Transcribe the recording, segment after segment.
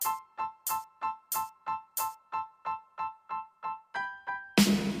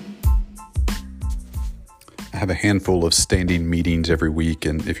have a handful of standing meetings every week.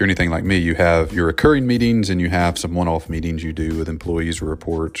 And if you're anything like me, you have your recurring meetings and you have some one-off meetings you do with employees or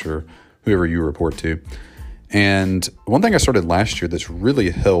reports or whoever you report to. And one thing I started last year that's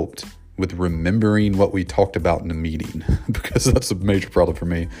really helped with remembering what we talked about in a meeting, because that's a major problem for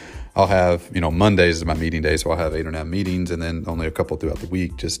me. I'll have, Mondays is my meeting day, so I'll have 8 or 9 meetings and then only a couple throughout the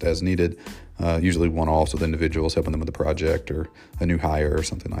week, just as needed, usually one-offs with individuals, helping them with a project or a new hire or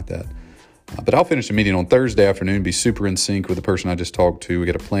something like that. But I'll finish the meeting on Thursday afternoon, be super in sync with the person I just talked to. We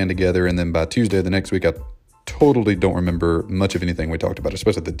get a plan together, and then by Tuesday the next week, I totally don't remember much of anything we talked about,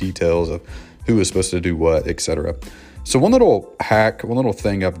 especially the details of who was supposed to do what, etc. So one little hack, one little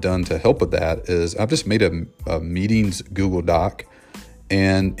thing I've done to help with that is I've just made a meetings Google Doc.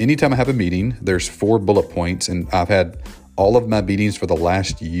 And anytime I have a meeting, there's 4 bullet points, and I've had all of my meetings for the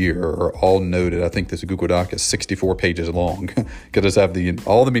last year are all noted. I think this Google Doc is 64 pages long because I have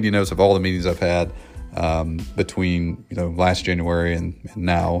all the meeting notes of all the meetings I've had between last January and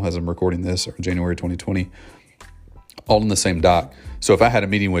now, as I'm recording this, or January 2020, all in the same doc. So if I had a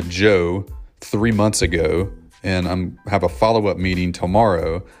meeting with Joe 3 months ago and have a follow-up meeting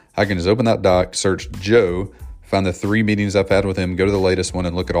tomorrow, I can just open that doc, search Joe, find the 3 meetings I've had with him, go to the latest one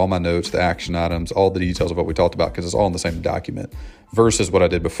and look at all my notes, the action items, all the details of what we talked about, because it's all in the same document. Versus what I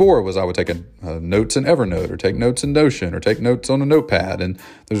did before was I would take notes in Evernote or take notes in Notion or take notes on a notepad, and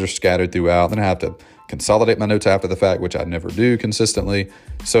those are scattered throughout. Then I have to consolidate my notes after the fact, which I never do consistently.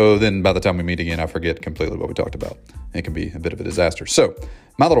 So then by the time we meet again, I forget completely what we talked about. It can be a bit of a disaster. So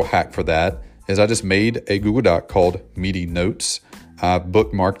my little hack for that is I just made a Google Doc called Meeting Notes. I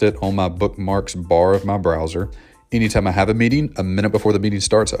bookmarked it on my bookmarks bar of my browser. Anytime I have a meeting, a minute before the meeting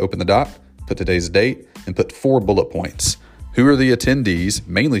starts, I open the doc, put today's date, and put 4 bullet points. Who are the attendees?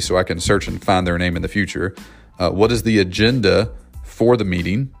 Mainly so I can search and find their name in the future. What is the agenda for the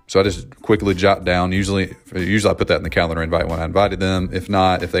meeting? So I just quickly jot down. Usually I put that in the calendar invite when I invited them. If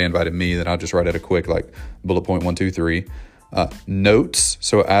not, if they invited me, then I'll just write out a quick bullet point 1, 2, 3. Notes.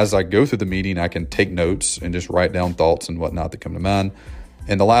 So as I go through the meeting, I can take notes and just write down thoughts and whatnot that come to mind.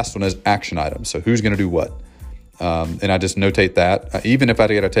 And the last one is action items. So who's going to do what? And I just notate that. Even if I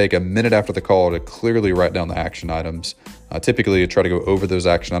got to take a minute after the call to clearly write down the action items, typically I try to go over those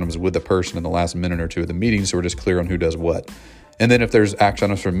action items with the person in the last minute or two of the meeting, so we're just clear on who does what. And then if there's action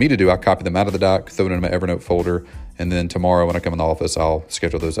items for me to do, I copy them out of the doc, throw it in my Evernote folder, and then tomorrow when I come in the office, I'll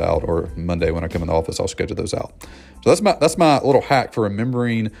schedule those out, or Monday when I come in the office, I'll schedule those out. So that's my little hack for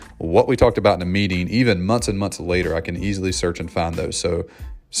remembering what we talked about in a meeting. Even months and months later, I can easily search and find those. So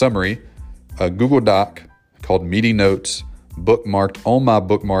summary, a Google Doc called Meeting Notes, bookmarked on my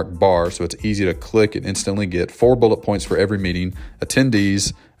bookmark bar, so it's easy to click and instantly get 4 bullet points for every meeting,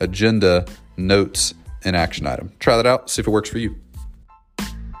 attendees, agenda, notes, and action item. Try that out, see if it works for you.